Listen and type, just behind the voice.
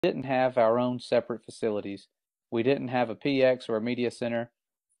Didn't have our own separate facilities. We didn't have a PX or a media center.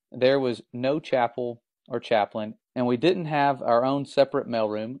 There was no chapel or chaplain, and we didn't have our own separate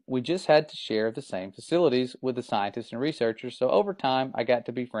mailroom. We just had to share the same facilities with the scientists and researchers. So over time, I got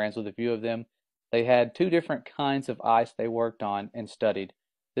to be friends with a few of them. They had two different kinds of ice they worked on and studied.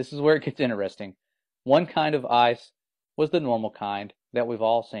 This is where it gets interesting. One kind of ice was the normal kind that we've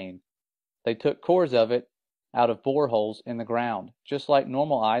all seen. They took cores of it out of boreholes in the ground. Just like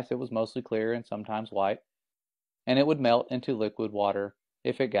normal ice, it was mostly clear and sometimes white, and it would melt into liquid water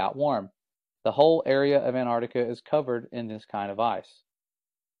if it got warm. The whole area of Antarctica is covered in this kind of ice.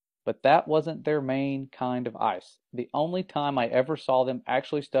 But that wasn't their main kind of ice. The only time I ever saw them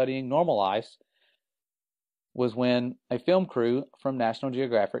actually studying normal ice was when a film crew from National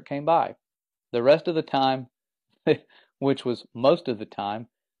Geographic came by. The rest of the time, which was most of the time,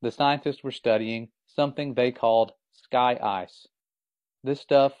 the scientists were studying something they called sky ice. This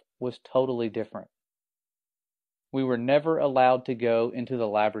stuff was totally different. We were never allowed to go into the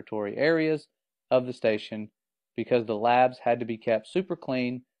laboratory areas of the station because the labs had to be kept super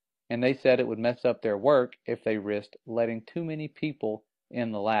clean, and they said it would mess up their work if they risked letting too many people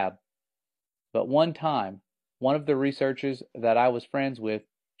in the lab. But one time, one of the researchers that I was friends with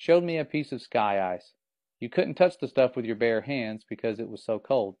showed me a piece of sky ice. You couldn't touch the stuff with your bare hands because it was so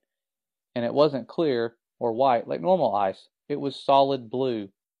cold. And it wasn't clear or white like normal ice. It was solid blue.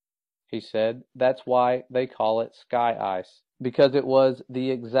 He said that's why they call it sky ice, because it was the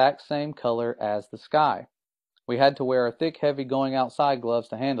exact same color as the sky. We had to wear thick, heavy going outside gloves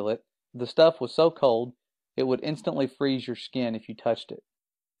to handle it. The stuff was so cold, it would instantly freeze your skin if you touched it.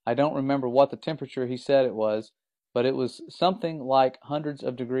 I don't remember what the temperature he said it was, but it was something like hundreds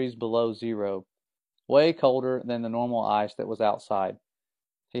of degrees below zero, way colder than the normal ice that was outside.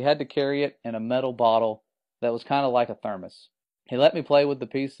 He had to carry it in a metal bottle that was kind of like a thermos. He let me play with the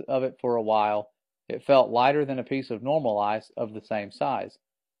piece of it for a while. It felt lighter than a piece of normal ice of the same size,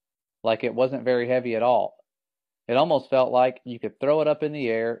 like it wasn't very heavy at all. It almost felt like you could throw it up in the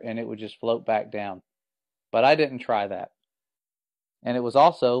air and it would just float back down. But I didn't try that. And it was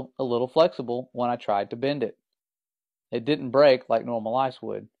also a little flexible when I tried to bend it. It didn't break like normal ice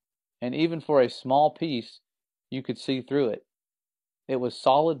would. And even for a small piece, you could see through it. It was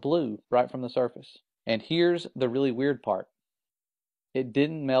solid blue right from the surface. And here's the really weird part. It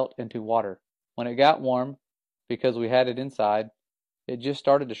didn't melt into water. When it got warm, because we had it inside, it just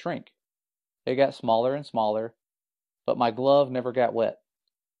started to shrink. It got smaller and smaller, but my glove never got wet.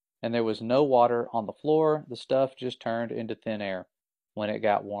 And there was no water on the floor. The stuff just turned into thin air when it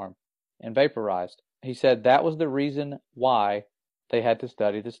got warm and vaporized. He said that was the reason why they had to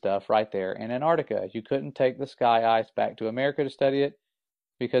study the stuff right there in Antarctica. You couldn't take the sky ice back to America to study it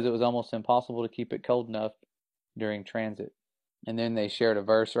because it was almost impossible to keep it cold enough during transit. And then they shared a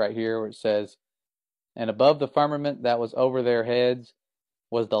verse right here where it says, "And above the firmament that was over their heads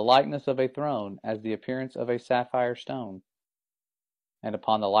was the likeness of a throne, as the appearance of a sapphire stone. And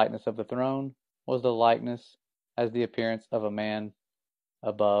upon the likeness of the throne was the likeness as the appearance of a man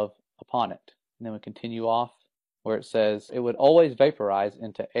above upon it." And then we continue off where it says it would always vaporize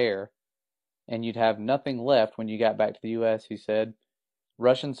into air, and you'd have nothing left when you got back to the US, he said.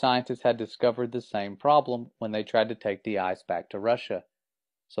 Russian scientists had discovered the same problem when they tried to take the ice back to Russia.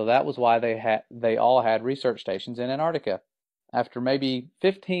 So that was why they all had research stations in Antarctica. After maybe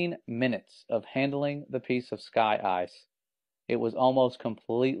 15 minutes of handling the piece of sky ice, it was almost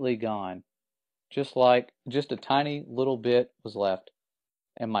completely gone. Just a tiny little bit was left,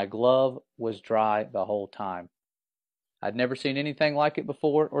 and my glove was dry the whole time. I'd never seen anything like it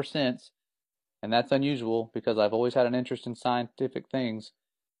before or since, and that's unusual because I've always had an interest in scientific things.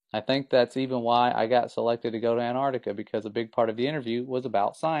 I think that's even why I got selected to go to Antarctica, because a big part of the interview was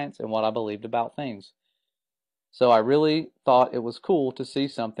about science and what I believed about things. So I really thought it was cool to see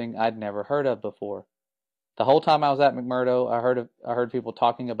something I'd never heard of before. The whole time I was at McMurdo, I heard people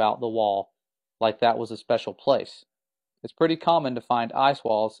talking about the wall, like that was a special place. It's pretty common to find ice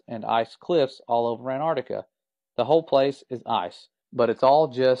walls and ice cliffs all over Antarctica. The whole place is ice, but it's all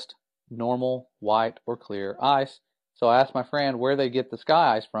just normal white or clear ice. So I asked my friend where they get the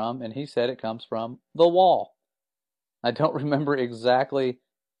sky ice from, and he said it comes from the wall. I don't remember exactly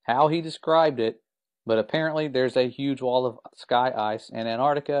how he described it, but apparently there's a huge wall of sky ice in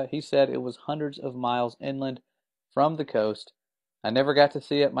Antarctica. He said it was hundreds of miles inland from the coast. I never got to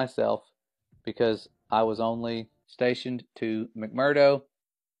see it myself because I was only stationed to McMurdo.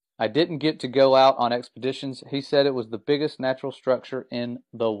 I didn't get to go out on expeditions. He said it was the biggest natural structure in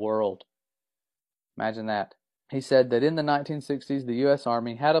the world. Imagine that. He said that in the 1960s, the U.S.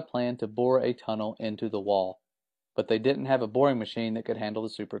 Army had a plan to bore a tunnel into the wall. but they didn't have a boring machine that could handle the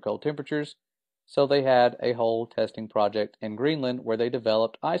super cold temperatures. So they had a whole testing project in Greenland where they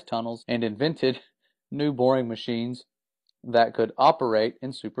developed ice tunnels and invented new boring machines that could operate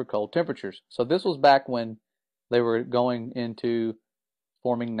in super cold temperatures. So this was back when they were going into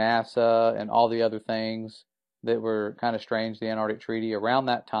forming NASA and all the other things that were kind of strange, the Antarctic Treaty, around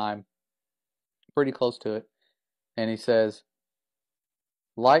that time, pretty close to it. And he says,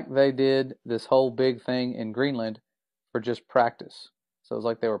 like they did this whole big thing in Greenland for just practice. So it was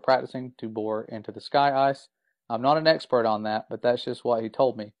like they were practicing to bore into the sky ice. I'm not an expert on that, but that's just what he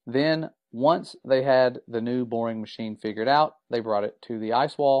told me. Then, once they had the new boring machine figured out, they brought it to the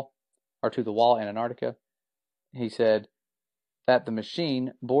ice wall, or to the wall in Antarctica. He said that the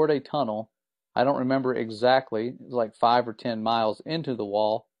machine bored a tunnel. I don't remember exactly, it was like 5 or 10 miles into the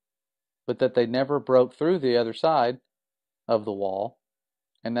wall, but that they never broke through the other side of the wall,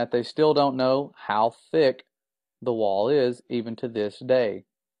 and that they still don't know how thick the wall is even to this day.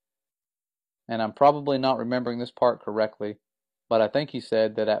 And I'm probably not remembering this part correctly, but I think he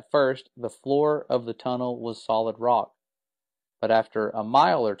said that at first the floor of the tunnel was solid rock, but after a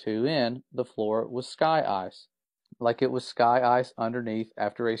mile or two in, the floor was sky ice, like it was sky ice underneath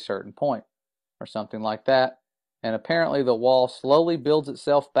after a certain point, or something like that. And apparently the wall slowly builds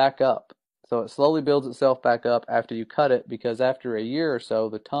itself back up. So it slowly builds itself back up after you cut it, because after a year or so,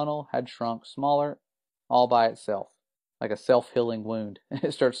 the tunnel had shrunk smaller all by itself, like a self-healing wound.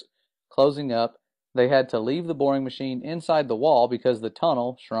 It starts closing up. They had to leave the boring machine inside the wall because the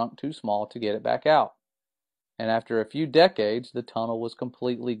tunnel shrunk too small to get it back out. And after a few decades, the tunnel was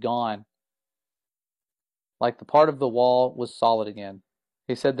completely gone, like the part of the wall was solid again.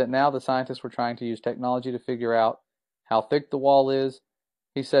 He said that now the scientists were trying to use technology to figure out how thick the wall is.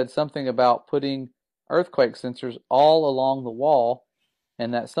 He said something about putting earthquake sensors all along the wall,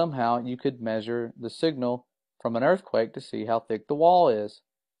 and that somehow you could measure the signal from an earthquake to see how thick the wall is.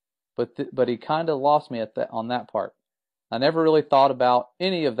 But he kind of lost me on that part. I never really thought about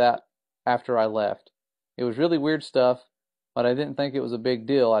any of that after I left. It was really weird stuff, but I didn't think it was a big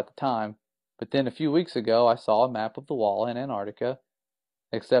deal at the time. But then a few weeks ago, I saw a map of the wall in Antarctica,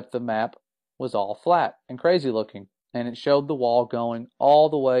 except the map was all flat and crazy looking, and it showed the wall going all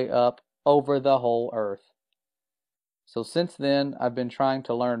the way up over the whole Earth. So since then, I've been trying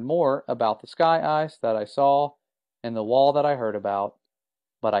to learn more about the sky ice that I saw and the wall that I heard about,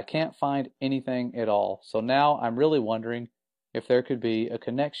 but I can't find anything at all. So now I'm really wondering if there could be a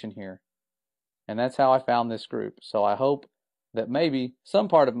connection here. And that's how I found this group. So I hope that maybe some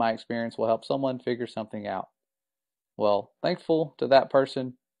part of my experience will help someone figure something out. Well, thankful to that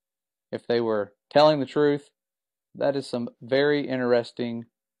person. If they were telling the truth, that is some very interesting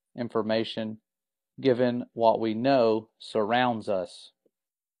information given what we know surrounds us.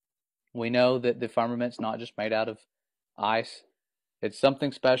 We know that the firmament's not just made out of ice. It's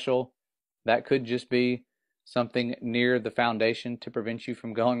something special. That could just be something near the foundation to prevent you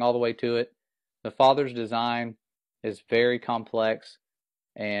from going all the way to it. The Father's design is very complex,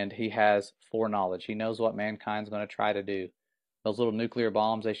 and he has foreknowledge. He knows what mankind's going to try to do. Those little nuclear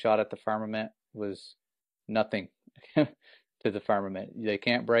bombs they shot at the firmament was nothing to the firmament. They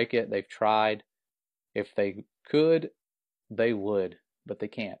can't break it. They've tried. If they could, they would, but they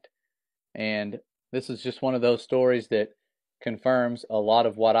can't. And this is just one of those stories that confirms a lot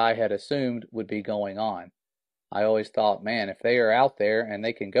of what I had assumed would be going on. I always thought, man, if they are out there and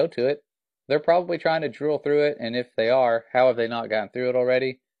they can go to it, they're probably trying to drill through it, and if they are, how have they not gotten through it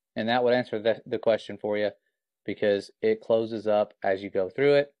already? And that would answer the question for you, because it closes up as you go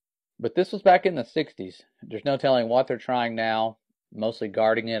through it. But this was back in the 60s. There's no telling what they're trying now, mostly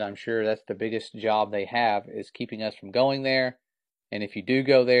guarding it. I'm sure that's the biggest job they have, is keeping us from going there. And if you do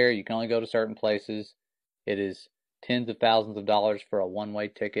go there, you can only go to certain places. It is tens of thousands of dollars for a one-way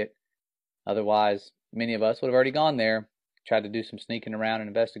ticket. Otherwise, many of us would have already gone there, tried to do some sneaking around and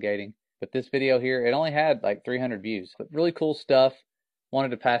investigating. But this video here, it only had like 300 views. But really cool stuff. Wanted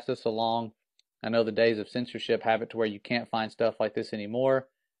to pass this along. I know the days of censorship have it to where you can't find stuff like this anymore.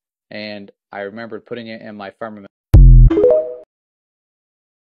 And I remembered putting it in my firmament